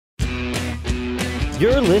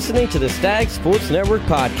You're listening to the Stag Sports Network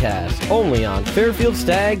podcast, only on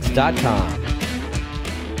FairfieldStags.com.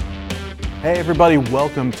 Hey everybody,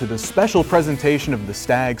 welcome to the special presentation of the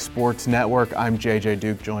Stag Sports Network. I'm JJ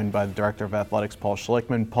Duke, joined by the Director of Athletics, Paul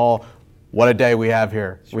Schlickman. Paul, what a day we have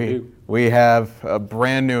here. We have a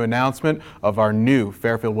brand new announcement of our new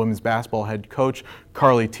Fairfield women's basketball head coach,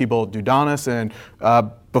 Carly Thibault-Dudonis. And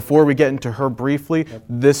before we get into her briefly,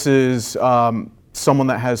 this is someone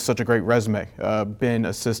that has such a great resume. Been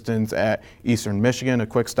assistant at Eastern Michigan, a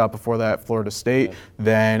quick stop before that, Florida State,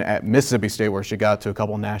 then at Mississippi State, where she got to a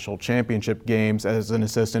couple national championship games as an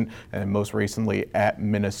assistant, and most recently at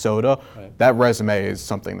Minnesota. That resume is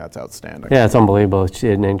something that's outstanding. Yeah, it's unbelievable.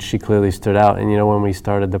 She clearly stood out. And when we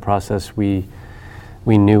started the process, we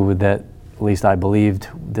knew that, at least I believed,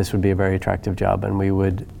 this would be a very attractive job, and it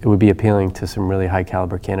would be appealing to some really high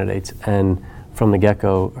caliber candidates. And from the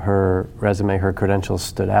get-go, her resume, her credentials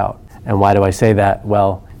stood out. And why do I say that?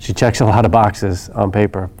 Well, she checks a lot of boxes on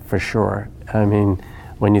paper, for sure. I mean,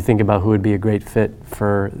 when you think about who would be a great fit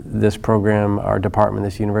for this program, our department,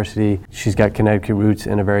 this university, she's got Connecticut roots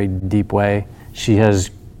in a very deep way. She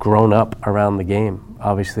has grown up around the game,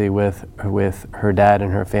 obviously with her dad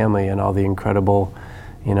and her family and all the incredible,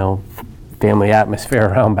 family atmosphere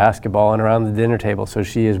around basketball and around the dinner table. So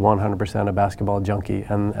she is 100% a basketball junkie,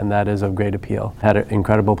 and that is of great appeal. Had an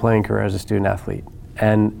incredible playing career as a student athlete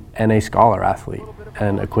and a scholar athlete,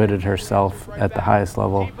 and acquitted herself at the highest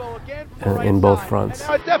level in both fronts.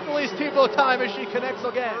 Now it definitely is Thibault time as she connects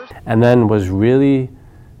again. And then was really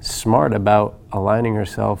smart about aligning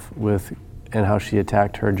herself with and how she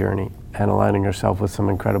attacked her journey, and aligning herself with some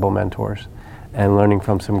incredible mentors and learning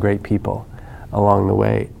from some great people along the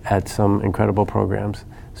way at some incredible programs.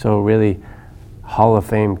 So really Hall of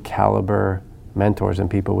Fame caliber mentors and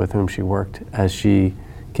people with whom she worked as she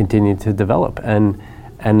continued to develop. And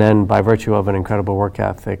then by virtue of an incredible work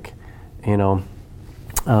ethic,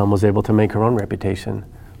 was able to make her own reputation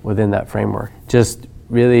within that framework. Just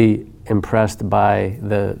really impressed by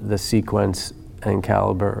the sequence and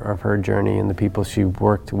caliber of her journey and the people she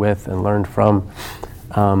worked with and learned from.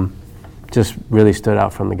 Just really stood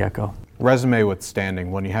out from the get-go. Resume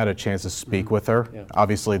withstanding, when you had a chance to speak with her,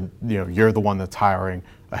 obviously, you're the one that's hiring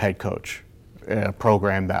a head coach in a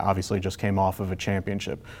program that obviously just came off of a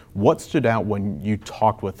championship. What stood out when you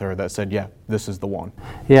talked with her that said, yeah, this is the one?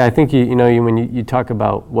 Yeah, I think when you talk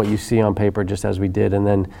about what you see on paper, just as we did,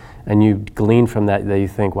 and you glean from that you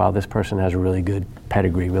think, wow, this person has a really good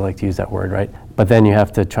pedigree. We like to use that word, right? But then you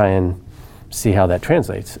have to try and see how that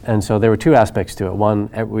translates. And so there were two aspects to it. One,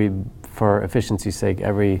 for efficiency's sake,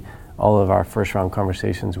 all of our first round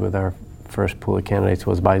conversations with our first pool of candidates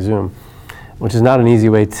was by Zoom, which is not an easy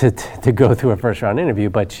way to go through a first round interview,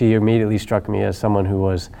 but she immediately struck me as someone who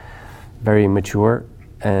was very mature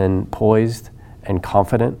and poised and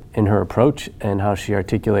confident in her approach and how she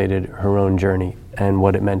articulated her own journey and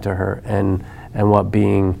what it meant to her and what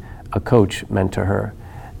being a coach meant to her.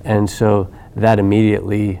 And so that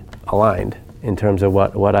immediately aligned in terms of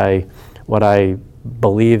what I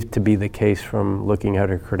believed to be the case from looking at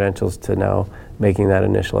her credentials to now making that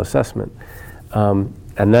initial assessment. And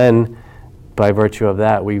then by virtue of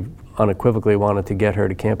that, we unequivocally wanted to get her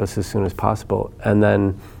to campus as soon as possible. And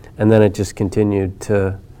then it just continued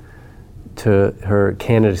to her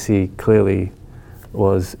candidacy clearly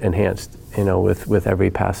was enhanced, with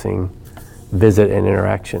every passing visit and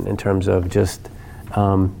interaction in terms of just,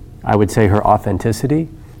 I would say her authenticity,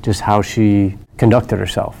 just how she conducted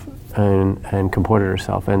herself and comported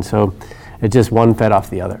herself. And so it just one fed off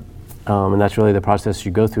the other. And that's really the process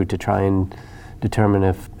you go through to try and determine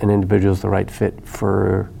if an individual is the right fit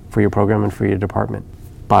for your program and for your department.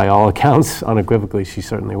 By all accounts, unequivocally, she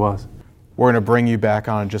certainly was. We're going to bring you back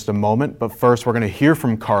on in just a moment, but first we're going to hear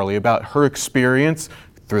from Carly about her experience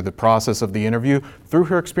through the process of the interview, through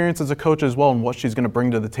her experience as a coach as well, and what she's going to bring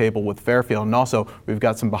to the table with Fairfield. And also, we've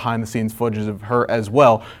got some behind-the-scenes footage of her as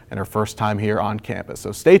well and her first time here on campus.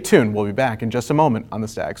 So stay tuned. We'll be back in just a moment on the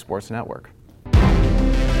Stag Sports Network.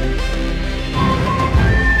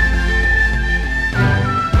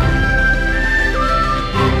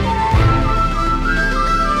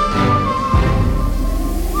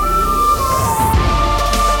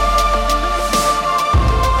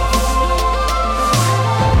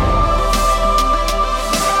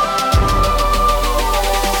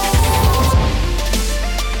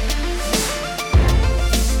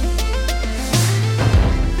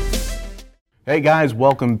 Hey guys,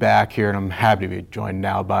 welcome back here, and I'm happy to be joined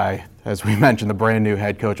now by, as we mentioned, the brand new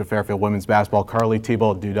head coach of Fairfield women's basketball, Carly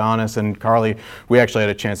Thibault-Dudonis. And Carly, we actually had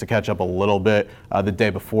a chance to catch up a little bit the day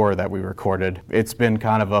before that we recorded. It's been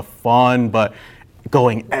kind of a fun but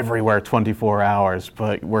going everywhere 24 hours,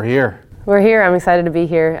 but we're here. We're here. I'm excited to be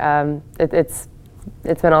here. It's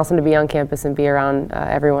been awesome to be on campus and be around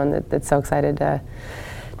everyone that's so excited to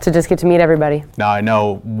just get to meet everybody. Now, I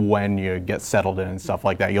know when you get settled in and stuff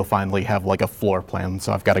like that, you'll finally have like a floor plan.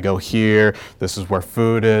 So I've got to go here. This is where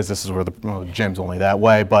food is. This is where the gym's only that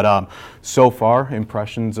way. But so far,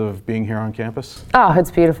 impressions of being here on campus? Oh, it's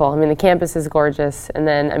beautiful. I mean, the campus is gorgeous. And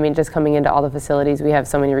then, I mean, just coming into all the facilities, we have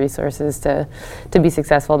so many resources to be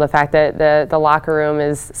successful. The fact that the locker room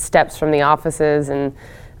is steps from the offices, and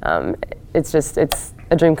it's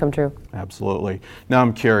a dream come true. Absolutely. Now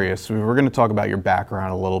I'm curious, we're going to talk about your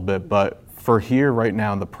background a little bit, but for here right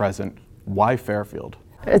now in the present, why Fairfield?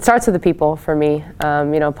 It starts with the people for me.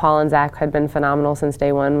 Paul and Zach had been phenomenal since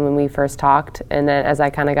day one when we first talked, and then as I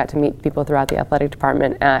kind of got to meet people throughout the athletic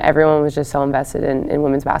department, everyone was just so invested in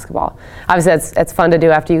women's basketball. Obviously that's fun to do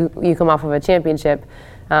after you come off of a championship,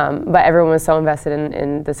 but everyone was so invested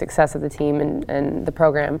in the success of the team and the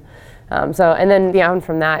program. And then beyond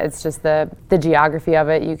from that, it's just the geography of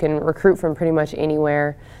it. You can recruit from pretty much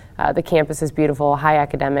anywhere. The campus is beautiful, high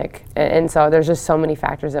academic, and so there's just so many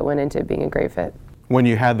factors that went into it being a great fit. When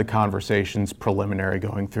you had the conversations preliminary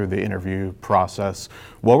going through the interview process,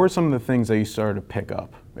 what were some of the things that you started to pick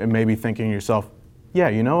up and maybe thinking to yourself, yeah,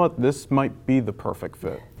 you know what, this might be the perfect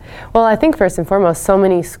fit? Well, I think first and foremost, so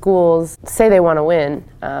many schools say they want to win,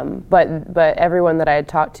 but everyone that I had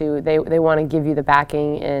talked to, they want to give you the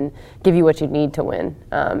backing and give you what you need to win,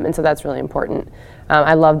 and so that's really important.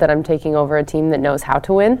 I love that I'm taking over a team that knows how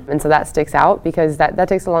to win, and so that sticks out because that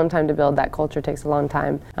takes a long time to build. That culture takes a long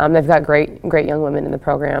time. They've got great young women in the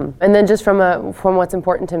program, and then just from what's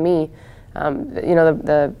important to me,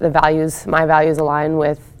 the values, my values align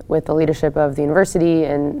with the leadership of the university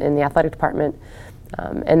and the athletic department.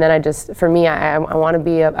 And then I want to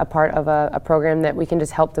be a part of a program that we can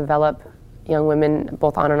just help develop young women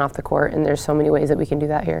both on and off the court, and there's so many ways that we can do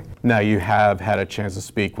that here. Now you have had a chance to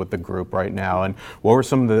speak with the group right now, and what were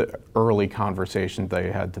some of the early conversations that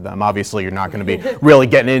you had to them? Obviously you're not going to be really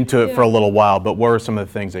getting into it for a little while, but what were some of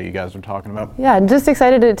the things that you guys were talking about? Yeah, just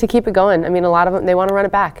excited to keep it going. I mean, a lot of them, they want to run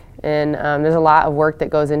it back, and there's a lot of work that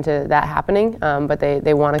goes into that happening, but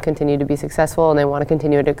they want to continue to be successful, and they want to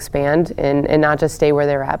continue to expand and not just stay where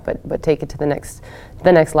they're at, but take it to the next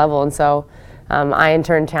level. And so I in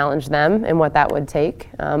turn challenged them in what that would take,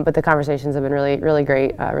 but the conversations have been really, really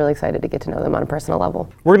great. Really excited to get to know them on a personal level.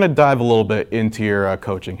 We're going to dive a little bit into your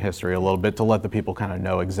coaching history a little bit to let the people kind of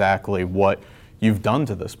know exactly what you've done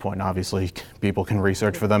to this point. Obviously, people can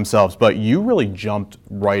research for themselves, but you really jumped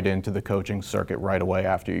right into the coaching circuit right away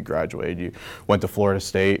after you graduated. You went to Florida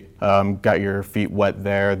State, got your feet wet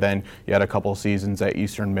there, then you had a couple of seasons at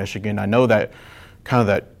Eastern Michigan. I know that kind of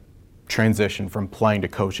that transition from playing to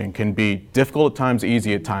coaching can be difficult at times,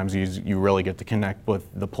 easy at times. You really get to connect with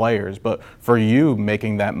the players. But for you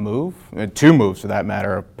making that move, two moves for that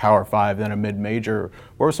matter, a Power 5, then a mid-major,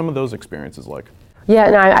 what were some of those experiences like? Yeah,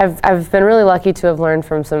 no, I've been really lucky to have learned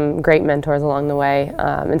from some great mentors along the way.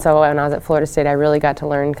 And so when I was at Florida State, I really got to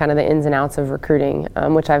learn kind of the ins and outs of recruiting,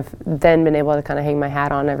 which I've then been able to kind of hang my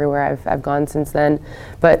hat on everywhere I've gone since then.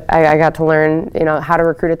 But I got to learn, how to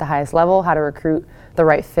recruit at the highest level, how to recruit the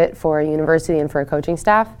right fit for a university and for a coaching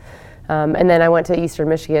staff. And then I went to Eastern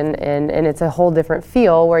Michigan, and it's a whole different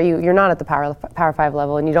feel where you're not at the Power 5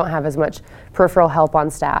 level and you don't have as much peripheral help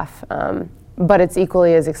on staff. But it's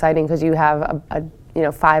equally as exciting because you have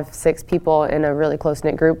 5-6 people in a really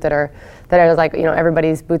close-knit group that are like,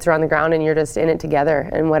 everybody's boots are on the ground and you're just in it together,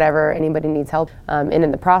 and whatever anybody needs help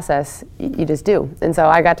in the process, you just do. And so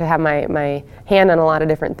I got to have my hand on a lot of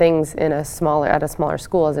different things at a smaller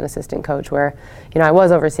school as an assistant coach, where I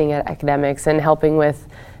was overseeing academics and helping with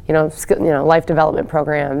life development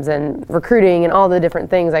programs and recruiting and all the different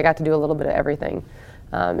things. I got to do a little bit of everything.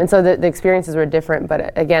 And so the experiences were different,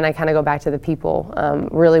 but again, I kind of go back to the people,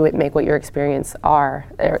 really make what your experience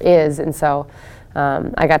is. And so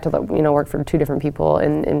I got to work for 2 different people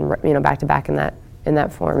and back to back in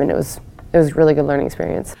that form, and it was a really good learning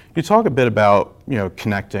experience. You talk a bit about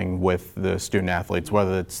connecting with the student athletes,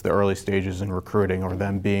 whether it's the early stages in recruiting or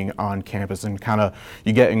them being on campus, and kind of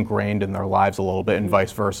you get ingrained in their lives a little bit, and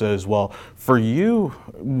vice versa as well. For you,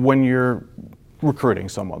 when you're recruiting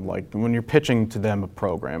someone, like when you're pitching to them a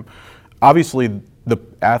program, obviously the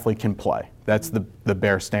athlete can play. That's the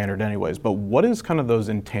bare standard anyways, but what is kind of those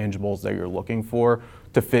intangibles that you're looking for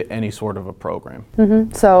to fit any sort of a program?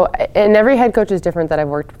 Mm-hmm. So, and every head coach is different that I've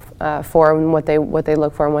worked for, and what they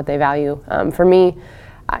look for and what they value. For me,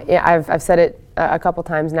 I've said it a couple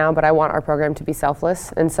times now, but I want our program to be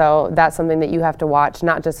selfless. And so that's something that you have to watch,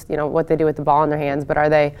 not just, what they do with the ball in their hands, but are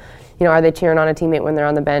they cheering on a teammate when they're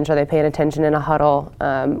on the bench? Are they paying attention in a huddle?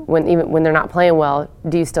 Even when they're not playing well,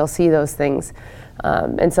 do you still see those things?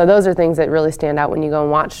 And so those are things that really stand out when you go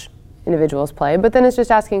and watch individuals play. But then it's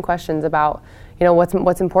just asking questions about,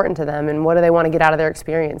 what's important to them and what do they want to get out of their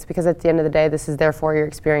experience? Because at the end of the day, this is their 4-year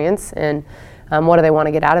experience, and what do they want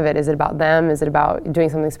to get out of it? Is it about them? Is it about doing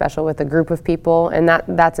something special with a group of people? And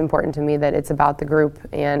that's important to me, that it's about the group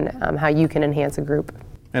and how you can enhance a group.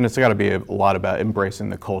 And it's got to be a lot about embracing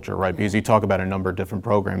the culture, right? Because you talk about a number of different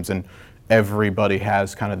programs, and everybody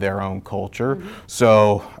has kind of their own culture. Mm-hmm.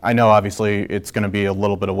 So I know obviously it's going to be a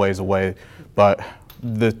little bit of ways away, but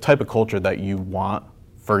the type of culture that you want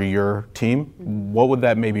for your team, what would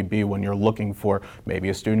that maybe be when you're looking for maybe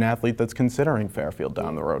a student athlete that's considering Fairfield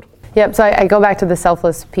down the road? Yep, so I go back to the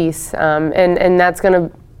selfless piece, and that's going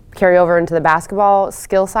to carry over into the basketball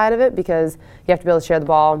skill side of it, because you have to be able to share the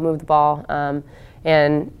ball, move the ball,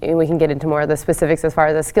 and we can get into more of the specifics as far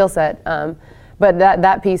as the skill set. But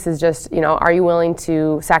that piece is just, are you willing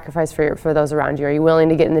to sacrifice for those around you? Are you willing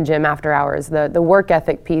to get in the gym after hours? The work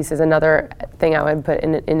ethic piece is another thing I would put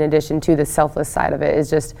in addition to the selfless side of it, is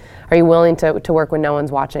just, are you willing to work when no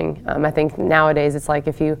one's watching? I think nowadays it's like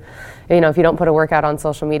if you don't put a workout on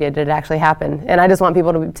social media, did it actually happen? And I just want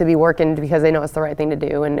people to be working because they know it's the right thing to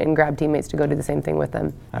do, and grab teammates to go do the same thing with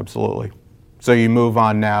them. Absolutely. So you move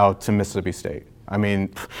on now to Mississippi State. I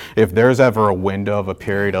mean, if there's ever a window of a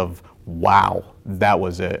period of, wow, that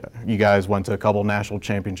was it. You guys went to a couple national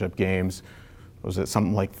championship games. Was it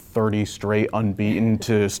something like 30 straight unbeaten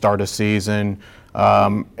to start a season?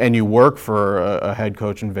 And you work for a head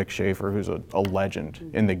coach in Vic Schaefer, who's a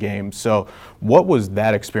legend in the game. So what was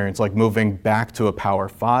that experience like, moving back to a Power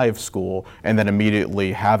 5 school and then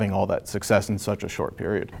immediately having all that success in such a short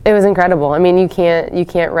period? It was incredible. I mean, you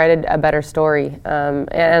can't write a better story.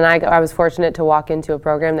 And I was fortunate to walk into a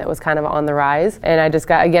program that was kind of on the rise, and I just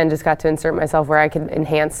got to insert myself where I could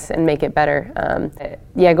enhance and make it better.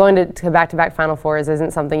 Going to back-to-back Final Fours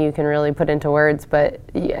isn't something you can really put into words, but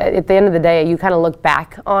at the end of the day, you kind of look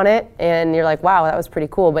back on it and you're like, wow, that was pretty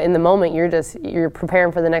cool. But in the moment, you're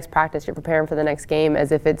preparing for the next practice, you're preparing for the next game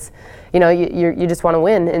as if it's, you just want to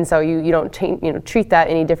win. And so you don't treat that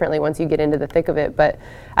any differently once you get into the thick of it. But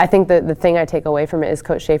I think that the thing I take away from it is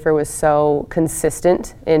Coach Schaefer was so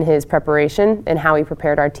consistent in his preparation and how he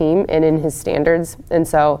prepared our team and in his standards. And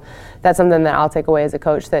so that's something that I'll take away as a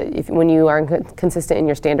coach, that when you are consistent in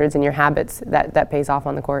your standards and your habits, that pays off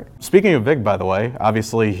on the court. Speaking of Vic, by the way,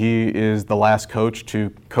 obviously he is the last coach to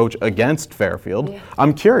coach against Fairfield. Yeah.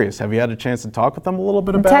 I'm curious, have you had a chance to talk with them a little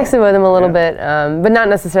bit about it? Texted with him a little bit, but not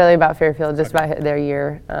necessarily about Fairfield, just about their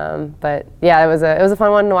year. But yeah, it was a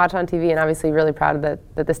fun one to watch on TV, and obviously really proud that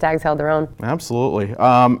the Stags held their own. Absolutely.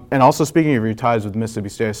 And also, speaking of your ties with Mississippi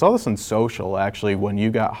State, I saw this on social actually when you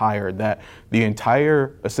got hired, that the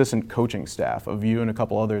entire assistant coaching staff of you and a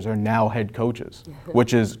couple others are now head coaches,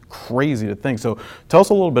 which is crazy to think. So tell us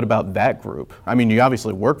a little bit about that group. I mean, you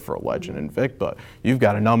obviously work for a legend in Vic, but you've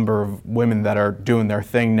got a number of women that are doing their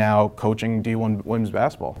thing now, coaching D1 women's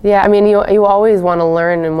basketball. Yeah, I mean, you always want to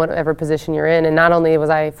learn in whatever position you're in, and not only was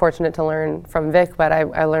I fortunate to learn from Vic, but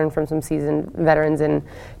I learned from some seasoned veterans in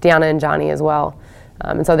Deanna and Johnny as well.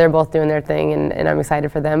 And so they're both doing their thing, and I'm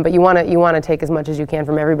excited for them. But you want to take as much as you can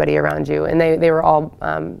from everybody around you, and they were all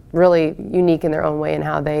really unique in their own way in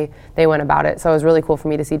how they went about it. So it was really cool for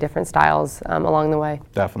me to see different styles along the way.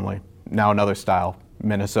 Definitely. Now another style.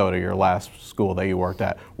 Minnesota, your last school that you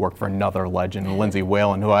worked for another legend, Lindsay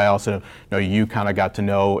Whalen, who I also know you kind of got to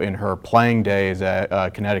know in her playing days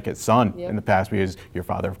at Connecticut Sun in the past, because your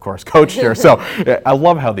father, of course, coached her. So I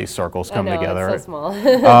love how these circles come together. It's so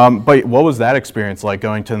small. But what was that experience like,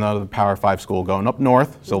 going to another Power 5 school, going up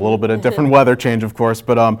north? So a little bit of different weather change, of course,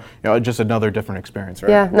 but just another different experience, right?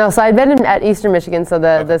 Yeah, no, so I'd been at Eastern Michigan, so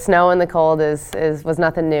the snow and the cold was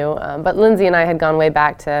nothing new. But Lindsay and I had gone way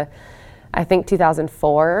back to, I think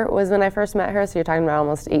 2004 was when I first met her, so you're talking about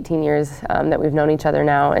almost 18 years that we've known each other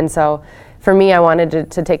now. And so for me, I wanted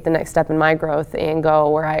to take the next step in my growth and go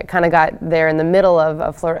where I kind of got there in the middle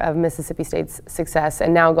of Mississippi State's success,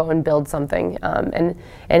 and now go and build something and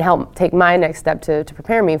help take my next step to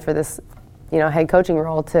prepare me for this head coaching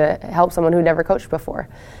role, to help someone who never coached before.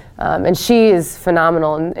 And she is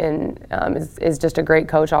phenomenal and is just a great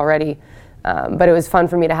coach already. But it was fun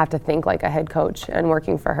for me to have to think like a head coach and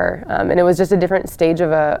working for her. And it was just a different stage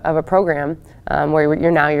of a program where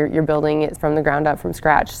you're building it from the ground up, from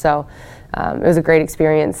scratch. So it was a great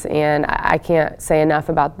experience, and I can't say enough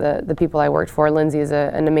about the people I worked for. Lindsay is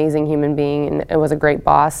an amazing human being, and it was a great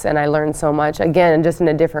boss, and I learned so much, again, just in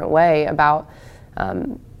a different way about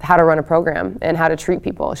how to run a program and how to treat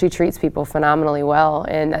people. She treats people phenomenally well,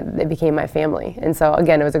 and it became my family. And so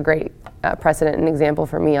again, it was a great precedent and example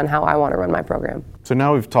for me on how I want to run my program. So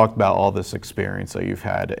now we've talked about all this experience that you've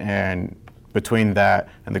had, and between that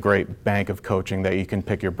and the great bank of coaching that you can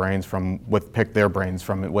pick their brains from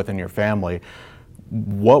within your family,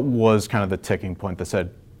 what was kind of the ticking point that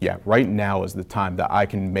said, yeah, right now is the time that I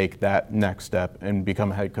can make that next step and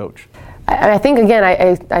become a head coach? I think, again,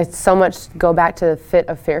 I so much go back to the fit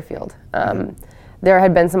of Fairfield. There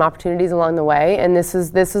had been some opportunities along the way, and this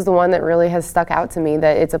is the one that really has stuck out to me,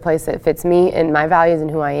 that it's a place that fits me and my values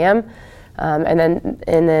and who I am. And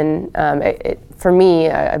then for me,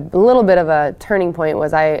 a little bit of a turning point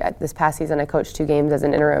was this past season I coached 2 games as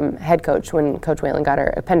an interim head coach when Coach Whalen got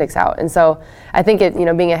her appendix out. And so I think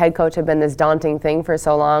being a head coach had been this daunting thing for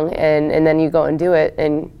so long, and then you go and do it,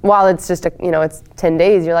 and while it's just it's 10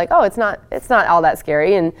 days, you're like, oh, it's not all that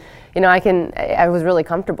scary, and I was really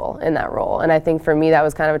comfortable in that role. And I think for me that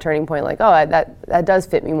was kind of a turning point, like, oh, that does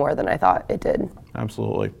fit me more than I thought it did.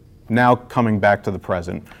 Absolutely. Now coming back to the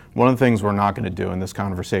present, one of the things we're not going to do in this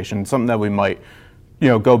conversation, something that we might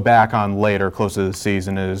go back on later, close to the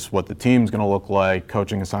season, is what the team's going to look like,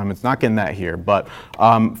 coaching assignments, not getting that here. But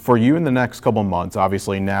for you in the next couple months,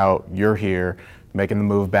 obviously now you're here, making the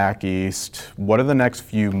move back east, what are the next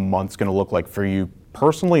few months going to look like for you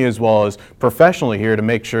personally as well as professionally here to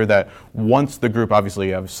make sure that once the group, obviously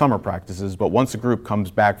you have summer practices, but once the group comes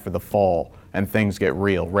back for the fall and things get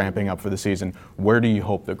real, ramping up for the season, where do you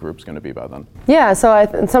hope the group's going to be by then? Yeah, so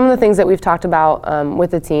some of the things that we've talked about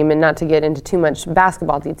with the team, and not to get into too much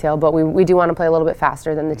basketball detail, but we do want to play a little bit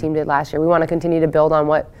faster than the team did last year. We want to continue to build on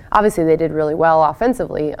what, obviously they did really well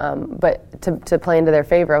offensively, but to play into their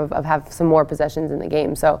favor of have some more possessions in the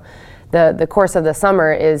game. So the course of the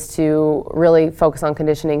summer is to really focus on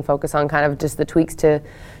conditioning, focus on kind of just the tweaks to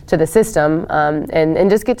the system, and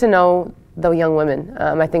just get to know the young women.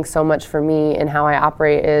 I think so much for me and how I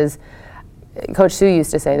operate is, Coach Sue used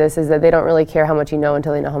to say this, is that they don't really care how much you know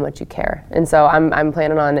until they know how much you care. And so I'm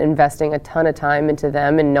planning on investing a ton of time into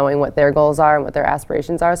them and knowing what their goals are and what their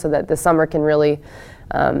aspirations are, so that the summer can really,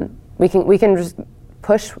 we can just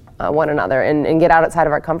push one another and get outside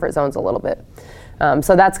of our comfort zones a little bit.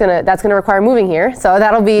 So that's gonna require moving here. So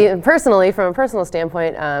that'll be personally, from a personal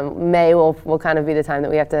standpoint, May will kind of be the time that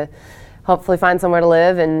we have to hopefully find somewhere to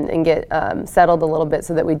live and get settled a little bit,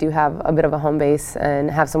 so that we do have a bit of a home base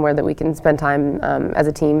and have somewhere that we can spend time as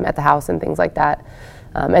a team at the house and things like that.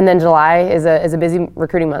 And then July is a busy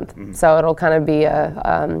recruiting month, so it'll kind of be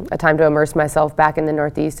a time to immerse myself back in the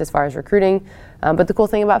Northeast as far as recruiting. But the cool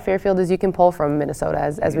thing about Fairfield is you can pull from Minnesota,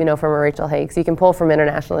 as we know from Rachel Hakes. You can pull from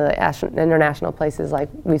international places like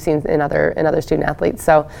we've seen in other student athletes.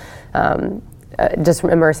 So just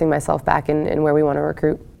immersing myself back in where we want to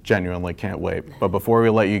recruit. Genuinely can't wait. But before we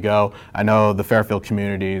let you go, I know the Fairfield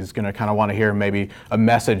community is going to kind of want to hear maybe a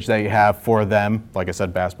message that you have for them. Like I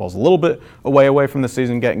said, basketball's a little bit away from the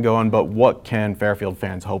season getting going, but what can Fairfield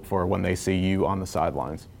fans hope for when they see you on the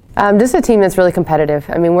sidelines? Just a team that's really competitive.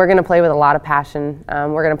 I mean, we're going to play with a lot of passion.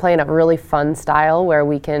 We're going to play in a really fun style where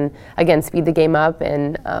we can, again, speed the game up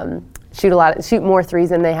and shoot more threes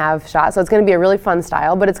than they have shot. So it's going to be a really fun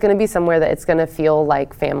style, but it's going to be somewhere that it's going to feel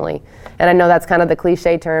like family. And I know that's kind of the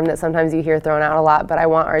cliche term that sometimes you hear thrown out a lot, but I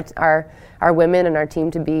want our women and our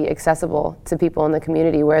team to be accessible to people in the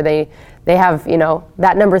community, where they have,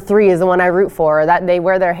 that number 3 is the one I root for, or that they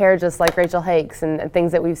wear their hair just like Rachel Hakes and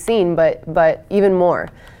things that we've seen, but even more.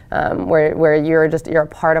 Where you're a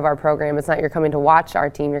part of our program. It's not you're coming to watch our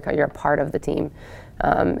team, you're a part of the team.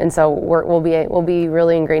 And so we'll be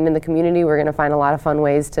really ingrained in the community. We're going to find a lot of fun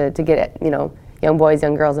ways to get young boys,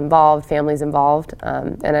 young girls involved, families involved,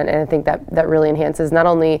 and I think that really enhances not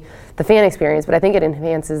only the fan experience, but I think it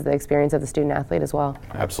enhances the experience of the student athlete as well.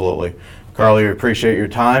 Absolutely. Carly, we appreciate your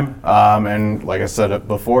time, and like I said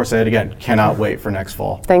before, say it again, cannot wait for next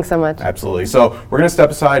fall. Thanks so much. Absolutely. So we're going to step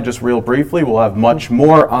aside just real briefly. We'll have much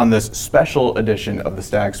more on this special edition of the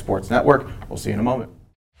Stag Sports Network. We'll see you in a moment.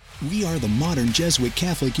 We are the modern Jesuit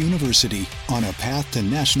Catholic University on a path to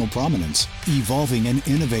national prominence, evolving and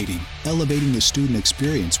innovating, elevating the student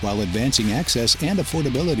experience while advancing access and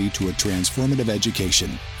affordability to a transformative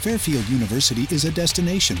education. Fairfield University is a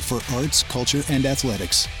destination for arts, culture, and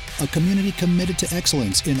athletics. A community committed to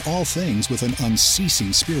excellence in all things with an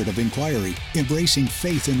unceasing spirit of inquiry, embracing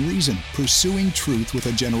faith and reason, pursuing truth with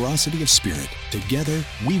a generosity of spirit. Together,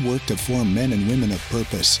 we work to form men and women of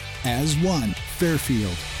purpose. As one,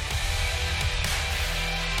 Fairfield.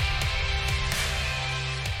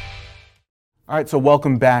 All right, so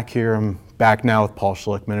welcome back here. I'm back now with Paul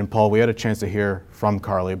Schlickman. And Paul, we had a chance to hear from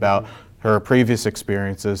Carly about her previous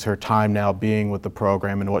experiences, her time now being with the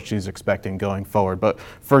program, and what she's expecting going forward. But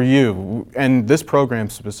for you, and this program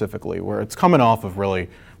specifically, where it's coming off of really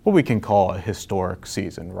what we can call a historic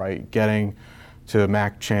season, right? Getting to a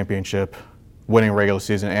MAC championship, winning regular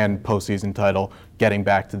season and postseason title, getting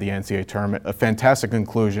back to the NCAA tournament. A fantastic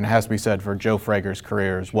conclusion, has to be said, for Joe Frager's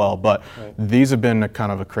career as well. But these have been a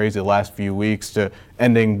kind of a crazy last few weeks to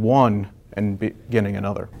ending one and beginning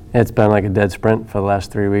another. It's been like a dead sprint for the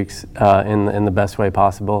last 3 weeks in the best way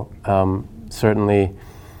possible. Certainly,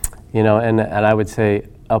 you know, and I would say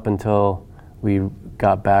up until we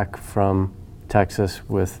got back from Texas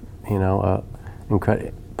with, you know,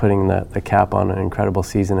 putting the cap on an incredible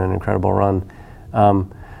season, an incredible run,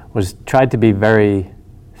 was tried to be very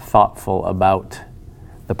thoughtful about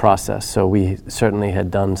the process. So we certainly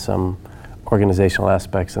had done some organizational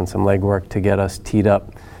aspects and some legwork to get us teed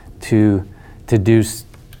up to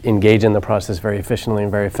engage in the process very efficiently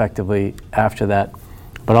and very effectively after that.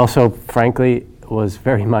 But also, frankly, was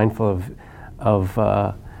very mindful of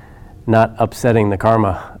not upsetting the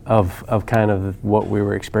karma of kind of what we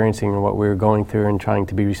were experiencing and what we were going through, and trying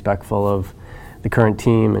to be respectful of the current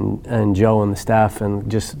team and Joe and the staff, and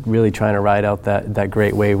just really trying to ride out that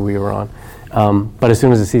great wave we were on. But as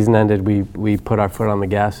soon as the season ended, we put our foot on the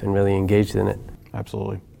gas and really engaged in it.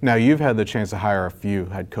 Absolutely. Now, you've had the chance to hire a few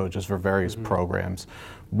head coaches for various programs.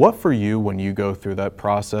 What for you, when you go through that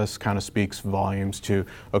process, kind of speaks volumes to,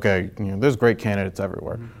 okay, you know, there's great candidates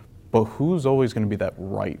everywhere, but who's always going to be that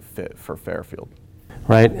right fit for Fairfield?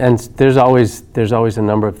 Right, and there's always a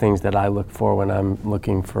number of things that I look for when I'm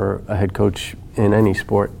looking for a head coach in any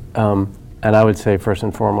sport. And I would say first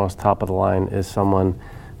and foremost, top of the line is someone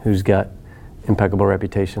who's got impeccable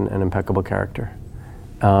reputation and impeccable character.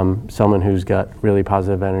 Someone who's got really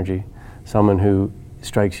positive energy, someone who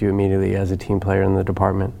strikes you immediately as a team player in the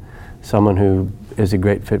department, someone who is a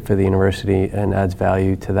great fit for the university and adds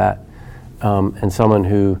value to that, and someone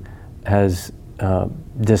who has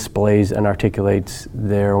displays and articulates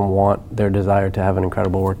their desire to have an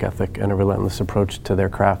incredible work ethic and a relentless approach to their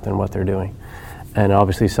craft and what they're doing. And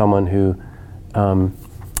obviously someone who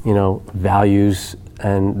you know, values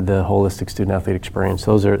and the holistic student athlete experience.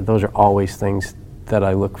 Those are always things that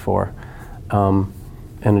I look for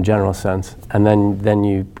in a general sense. And then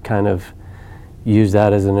you kind of use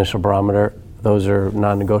that as an initial barometer. Those are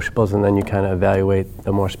non-negotiables, and then you kind of evaluate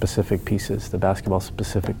the more specific pieces, the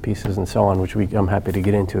basketball-specific pieces and so on, which I'm happy to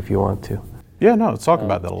get into if you want to. Yeah, no, let's talk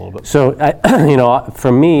about that a little bit. So, you know,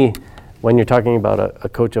 for me, when you're talking about a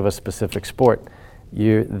coach of a specific sport,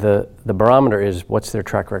 the barometer is what's their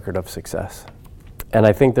track record of success. And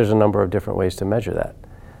I think there's a number of different ways to measure that.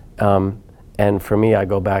 And for me, I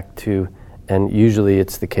go back to, and usually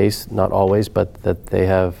it's the case, not always, but that they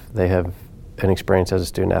have an experience as a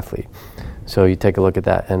student athlete. So you take a look at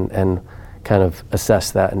that and kind of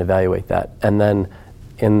assess that and evaluate that. And then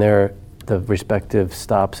in the respective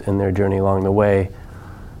stops in their journey along the way,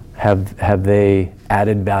 have they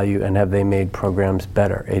added value and have they made programs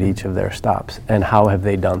better at each of their stops? And how have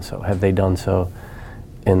they done so? Have they done so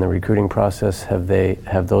in the recruiting process? Have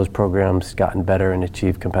those programs gotten better and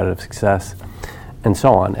achieved competitive success? And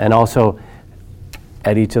so on. And also,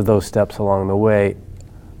 at each of those steps along the way,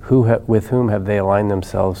 with whom have they aligned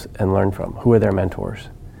themselves and learned from? Who are their mentors?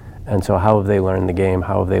 And so how have they learned the game?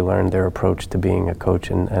 How have they learned their approach to being a coach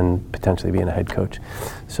and potentially being a head coach?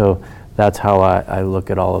 So that's how I look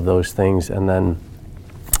at all of those things. And then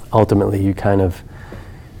ultimately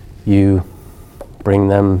you bring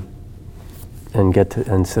them and get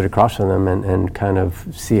to and sit across from them and kind of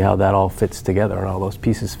see how that all fits together and all those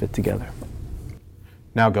pieces fit together.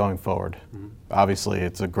 Now going forward, obviously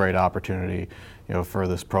it's a great opportunity, you know, for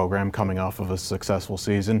this program coming off of a successful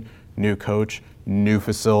season, new coach, new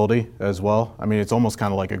facility as well. I mean, it's almost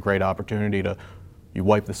kind of like a great opportunity to you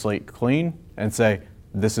wipe the slate clean and say,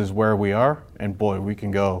 this is where we are, and boy, we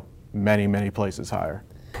can go many, many places higher.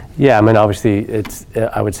 Yeah, I mean, obviously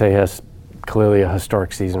I would say it's clearly a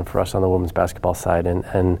historic season for us on the women's basketball side,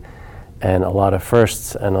 and a lot of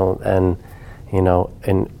firsts and you know,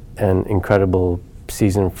 an incredible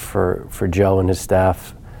season for Joe and his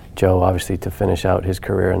staff. Joe, obviously, to finish out his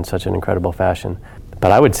career in such an incredible fashion.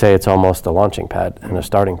 But I would say it's almost a launching pad and a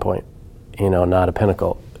starting point, you know, not a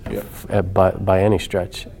pinnacle by any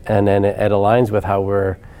stretch. And then it aligns with how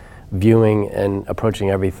we're viewing and approaching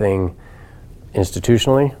everything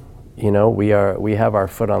institutionally. You know, we have our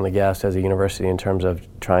foot on the gas as a university in terms of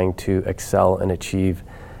trying to excel and achieve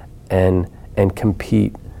and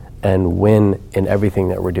compete and win in everything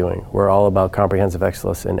that we're doing. We're all about comprehensive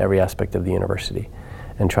excellence in every aspect of the university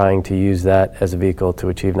and trying to use that as a vehicle to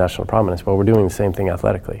achieve national prominence. Well, we're doing the same thing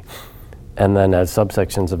athletically. And then as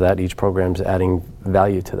subsections of that, each program's adding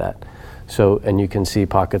value to that. So, and you can see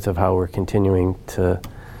pockets of how we're continuing to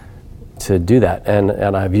do that. And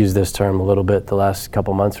I've used this term a little bit the last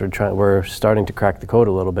couple months. We're starting to crack the code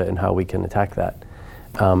a little bit in how we can attack that.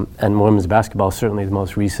 And women's basketball is certainly the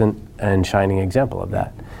most recent and shining example of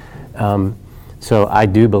that. So I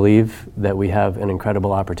do believe that we have an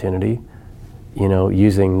incredible opportunity,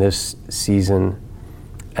 using this season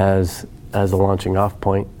as a launching off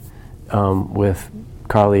point, with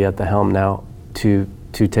Carly at the helm now to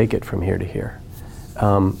take it from here to here.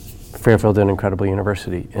 Fairfield, an incredible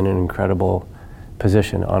university in an incredible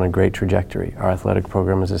position on a great trajectory. Our athletic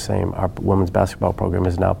program is the same. Our women's basketball program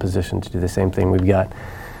is now positioned to do the same thing. We've got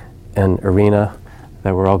an arena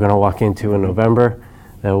that we're all going to walk into in November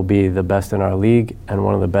that will be the best in our league and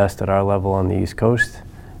one of the best at our level on the East Coast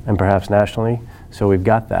and perhaps nationally. So we've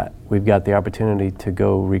got that. We've got the opportunity to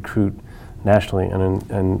go recruit nationally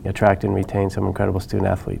and attract and retain some incredible student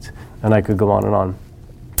athletes. And I could go on and on.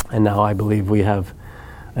 And now I believe we have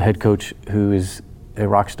a head coach who is a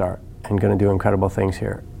rock star and going to do incredible things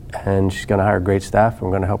here. And she's going to hire great staff. I'm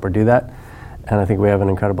going to help her do that. And I think we have an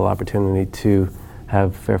incredible opportunity to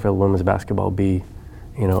have Fairfield women's basketball be,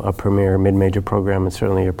 a premier mid-major program and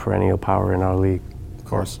certainly a perennial power in our league. Of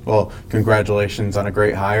course. Well, congratulations on a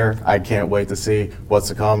great hire. I can't wait to see what's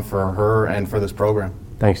to come for her and for this program.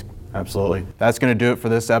 Thanks. Absolutely. That's going to do it for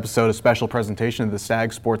this episode, a special presentation of the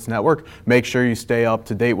Stag Sports Network. Make sure you stay up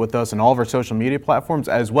to date with us on all of our social media platforms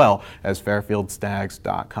as well as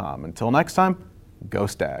fairfieldstags.com. Until next time, go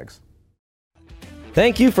Stags.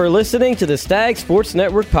 Thank you for listening to the Stag Sports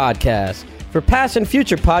Network podcast. For past and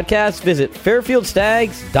future podcasts, visit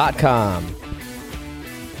fairfieldstags.com.